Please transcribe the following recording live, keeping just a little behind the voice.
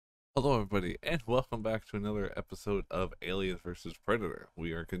Hello, everybody, and welcome back to another episode of Aliens vs. Predator.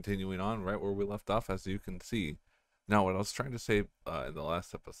 We are continuing on right where we left off, as you can see. Now, what I was trying to say in the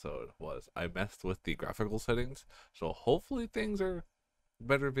last episode was I messed with the graphical settings, so hopefully things are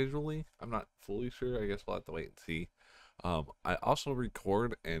better visually. I'm not fully sure. I guess we'll have to wait and see. I also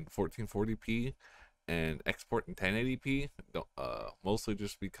record in 1440p and export in 1080p, mostly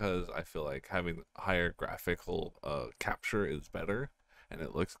just because I feel like having higher graphical capture is better and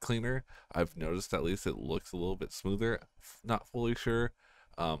it looks cleaner. I've noticed at least it looks a little bit smoother. Not fully sure.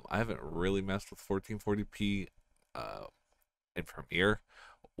 I haven't really messed with 1440p in Premiere.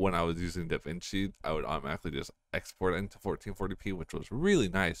 When I was using DaVinci, I would automatically just export it into 1440p, which was really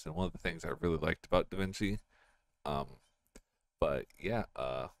nice and one of the things I really liked about DaVinci. Um, but yeah,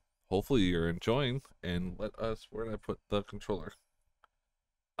 hopefully you're enjoying. And where did I put the controller?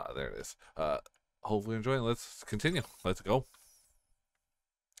 There it is. Hopefully you're enjoying. Let's continue. Let's go.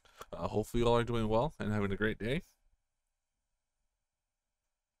 Hopefully you all are doing well and having a great day.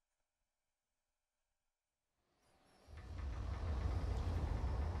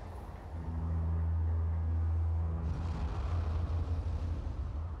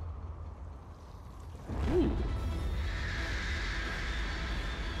 Ooh.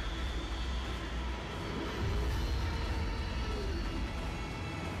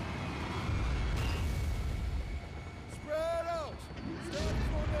 Spread out! Stand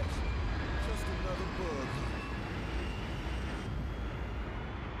formation! Just another bug.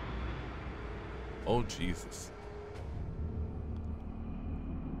 Oh, Jesus.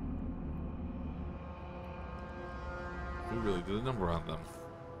 We really did a number on them.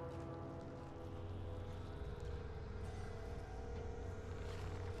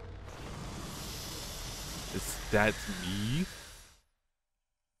 Is that me?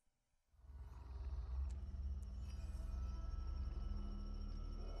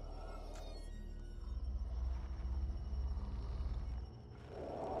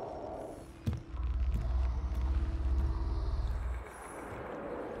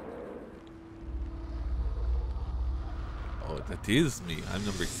 Oh, that is me. I'm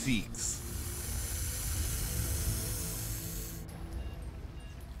number 6.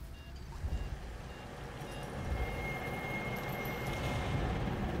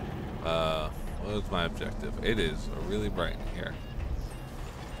 What is my objective? It is really bright in here.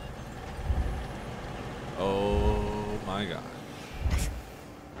 Oh my god.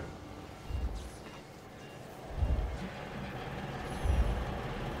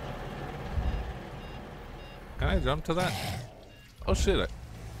 Can I jump to that? Oh shit.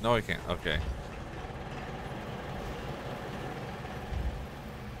 No, I can't. Okay.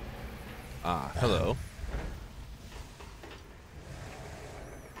 Hello.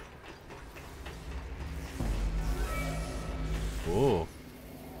 Oh.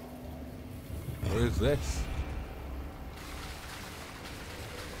 What is this?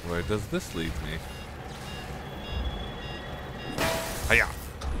 Where does this lead me? Hiya!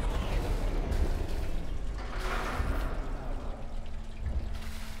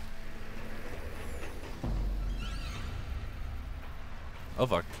 Oh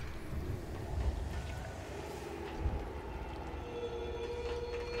fuck.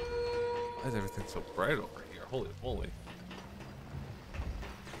 Why is everything so bright over here? Holy moly.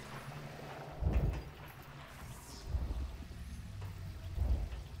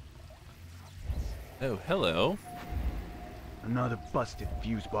 Oh, hello. Another busted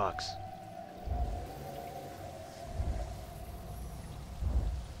fuse box.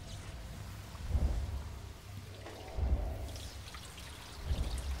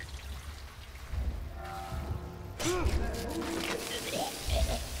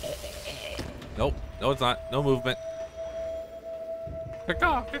 Nope. No, it's not. No movement. Pick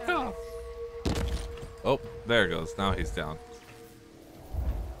off! Pick off! Oh, there it goes. Now he's down.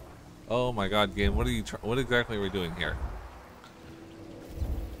 Oh my god, game. What are you what exactly are we doing here?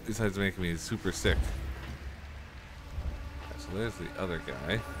 Besides making me super sick. So there's the other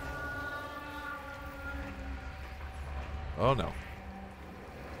guy. Oh no.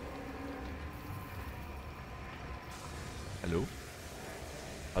 Hello?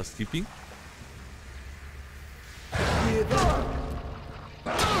 Housekeeping?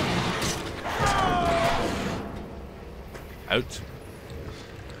 Ouch.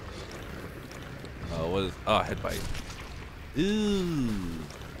 What is... Oh, head bite. Ooh.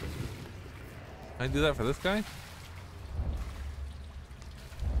 Can I do that for this guy?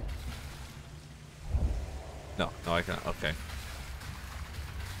 No, I cannot. Okay.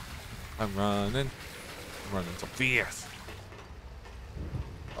 I'm running so fast.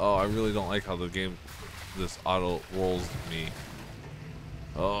 Oh, I really don't like how the game this auto rolls me.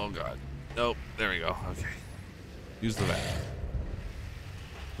 Oh god. Nope. There we go. Okay. Use the vent.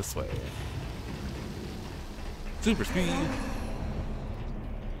 This way. Super speed.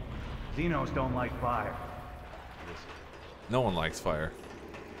 Xenos don't like fire. No one likes fire.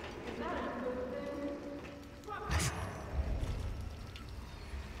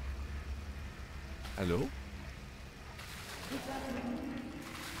 Hello?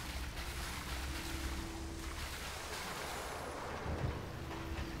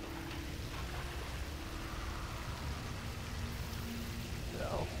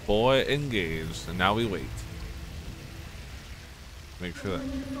 Boy engaged, and now we wait. Make sure that.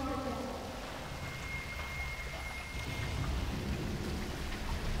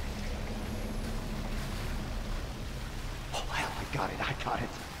 Oh, hell, I got it.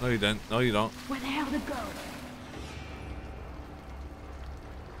 No, you didn't. No, you don't. Where the hell to go?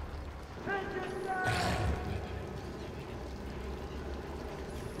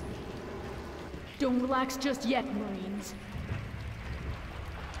 Don't relax just yet, Marines.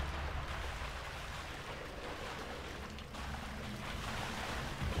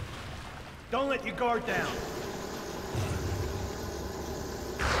 Don't let your guard down.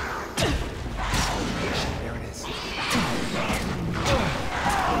 There it is.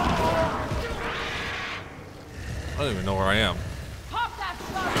 I don't even know where I am. Pop that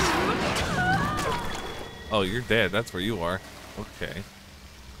fucker! Oh, you're dead. That's where you are. Okay.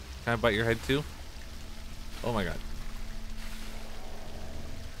 Can I bite your head too? Oh my god.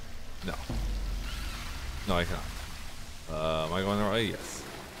 No. No, I cannot. Am I going the right way? Yes.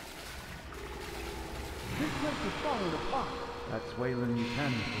 This place is falling apart. That's Wayland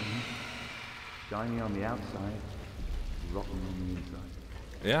Buchanan for you. Shiny on the outside, rotten on the inside.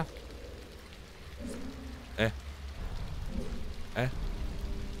 Yeah. Eh. Eh.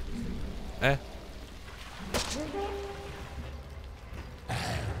 Eh.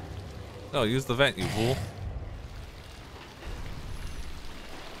 No, use the vent, you fool.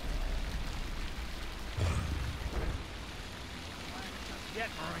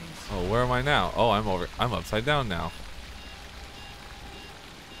 Oh, where am I now? Oh, I'm upside down now.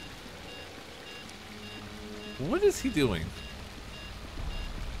 What is he doing?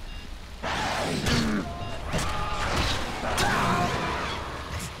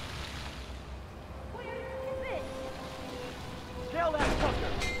 Kill that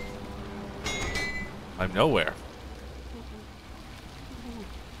fucker! I'm nowhere.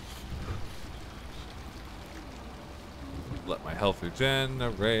 Let my health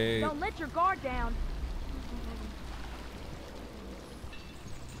regenerate. Don't let your guard down.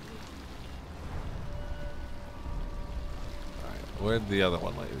 Alright, where'd the other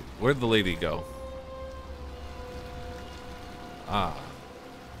one lady? Where'd the lady go? Ah.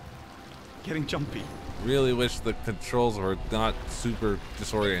 Getting jumpy. Really wish the controls were not super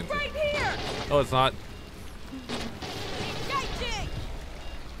disoriented. Right here! Oh, it's not. Engaging!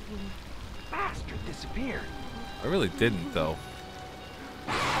 Bastard disappeared. I really didn't, though.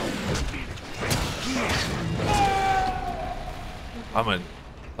 I'm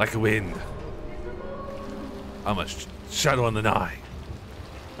like a wind. I'm a shadow in the night.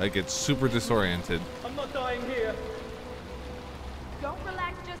 I get super disoriented. I'm not dying here. Don't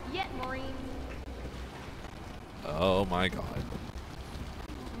relax just yet, Marines. Oh my god.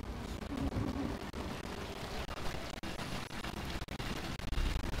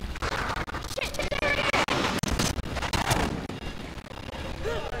 Shit, there it is!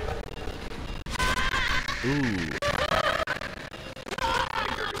 Ooh.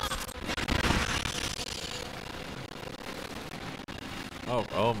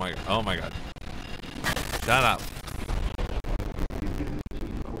 Oh my god. Shut up.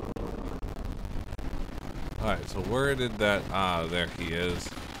 Alright, so where did that, there he is.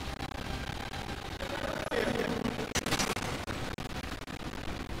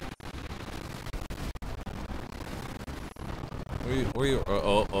 Where you,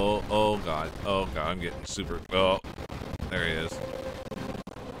 oh god, I'm getting super, oh, there he is.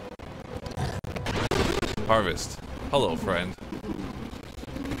 Harvest. Hello, friend.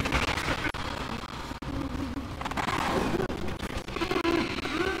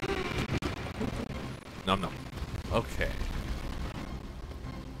 Num num. Okay.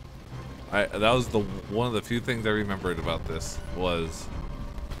 That was one of the few things I remembered about this was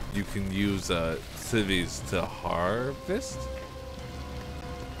you can use civvies to harvest.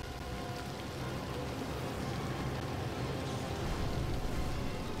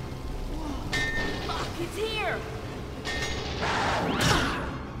 It's here!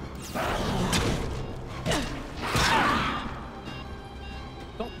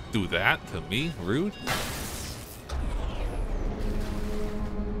 Don't do that to me, rude.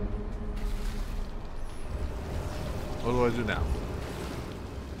 What do I do now?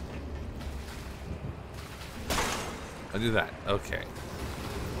 I do that. Okay.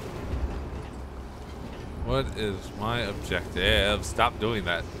 What is my objective? Stop doing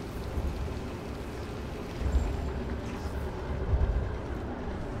that.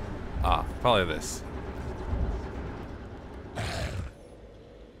 Ah, probably this.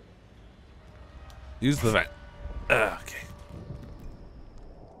 Use the vent. Okay.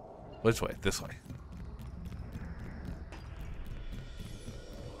 Which way? This way.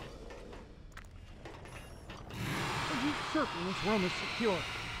 Are you certain this room is secure?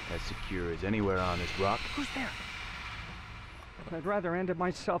 As secure as anywhere on this rock. Who's there? I'd rather end it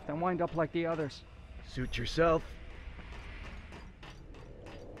myself than wind up like the others. Suit yourself.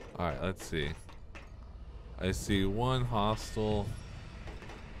 Alright, let's see. I see one hostile.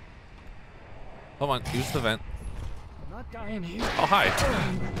 Come on, use the vent. I'm not dying here. Oh, hi.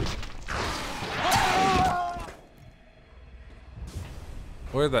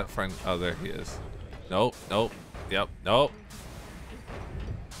 Where'd that friend? Oh, there he is. Nope, nope. Yep, nope.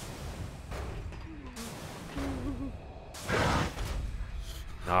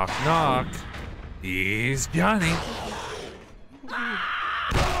 Knock, knock. He's Johnny.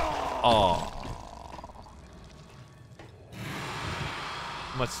 Oh.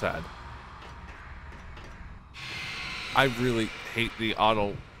 Much sad. I really hate the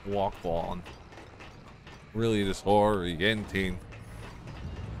auto walk wall. Really disorienting.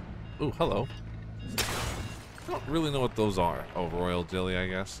 Ooh, hello. I don't really know what those are. Oh, royal jelly, I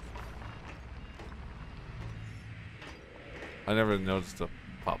guess. I never noticed to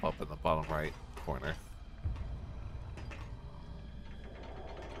pop up in the bottom right corner.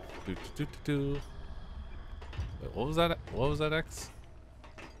 Do, do, do, do, do. Wait, what was that? What was that X?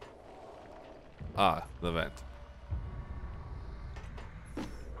 Ah, the vent.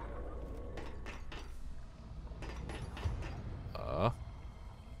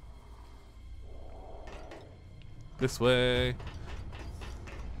 This way. And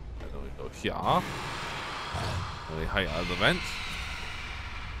then we go here. And we hide out of the vent.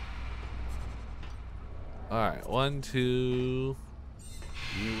 Alright, 1, 2.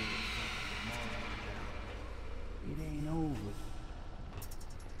 It ain't over.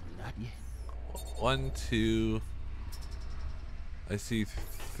 Not yet. 1, 2. I see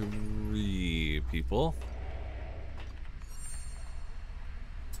 3 people.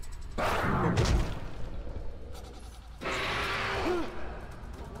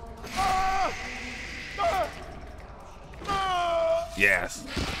 Yes.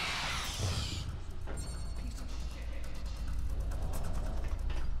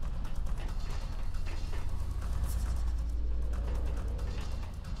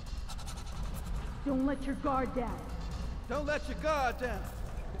 Don't let your guard down. Don't let your guard down.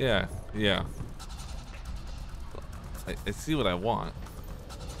 Yeah, yeah. I see what I want.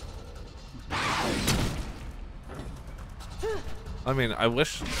 I mean, I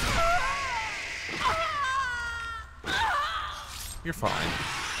wish... You're fine.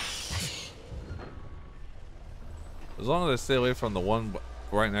 As long as I stay away from the one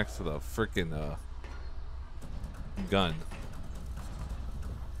right next to the freaking gun.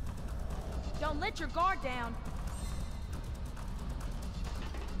 Don't let your guard down.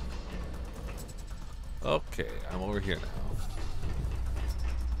 Okay, I'm over here now.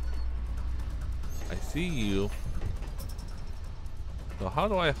 I see you. So how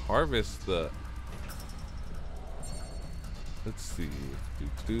do I harvest the... Let's see.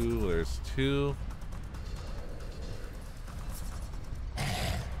 There's 2.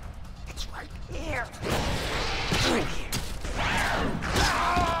 It's right here.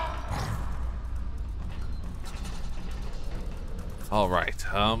 All right.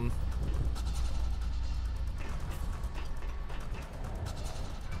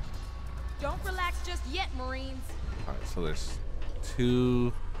 Don't relax just yet, Marines. All right. So there's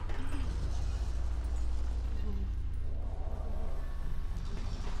 2.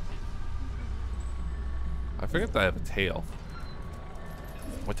 I forget that I have a tail.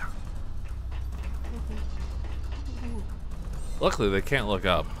 What? Luckily, they can't look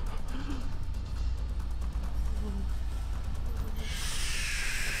up.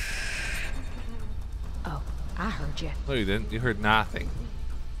 Oh, I heard you. No, you didn't. You heard nothing.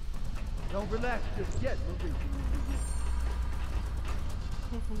 Don't relax just yet, Marine.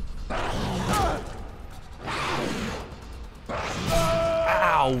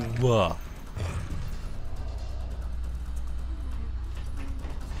 Ow!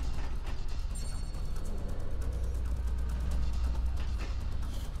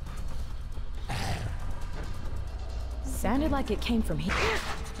 Sounded like it came from here.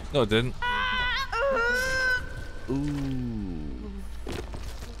 No, it didn't. Ooh.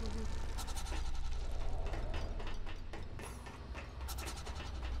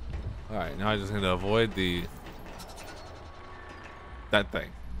 Alright, now I just need to avoid that thing.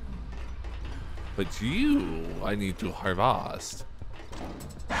 But you, I need to harvest.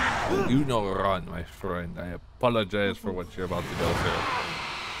 You know, run, my friend. I apologize for what you're about to go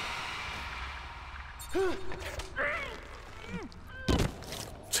through.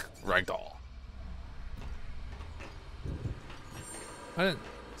 Ragdoll. I didn't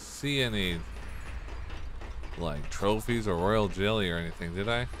see any, like, trophies or royal jelly or anything, did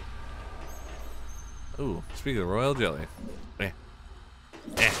I? Ooh, speaking of royal jelly. Eh.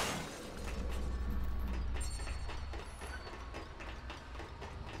 Eh.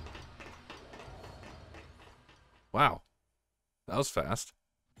 Wow. That was fast.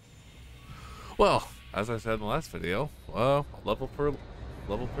 Well, as I said in the last video, level per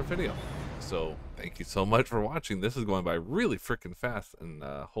video. So, thank you so much for watching. This is going by really freaking fast, and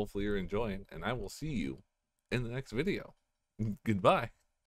hopefully you're enjoying, and I will see you in the next video. Goodbye.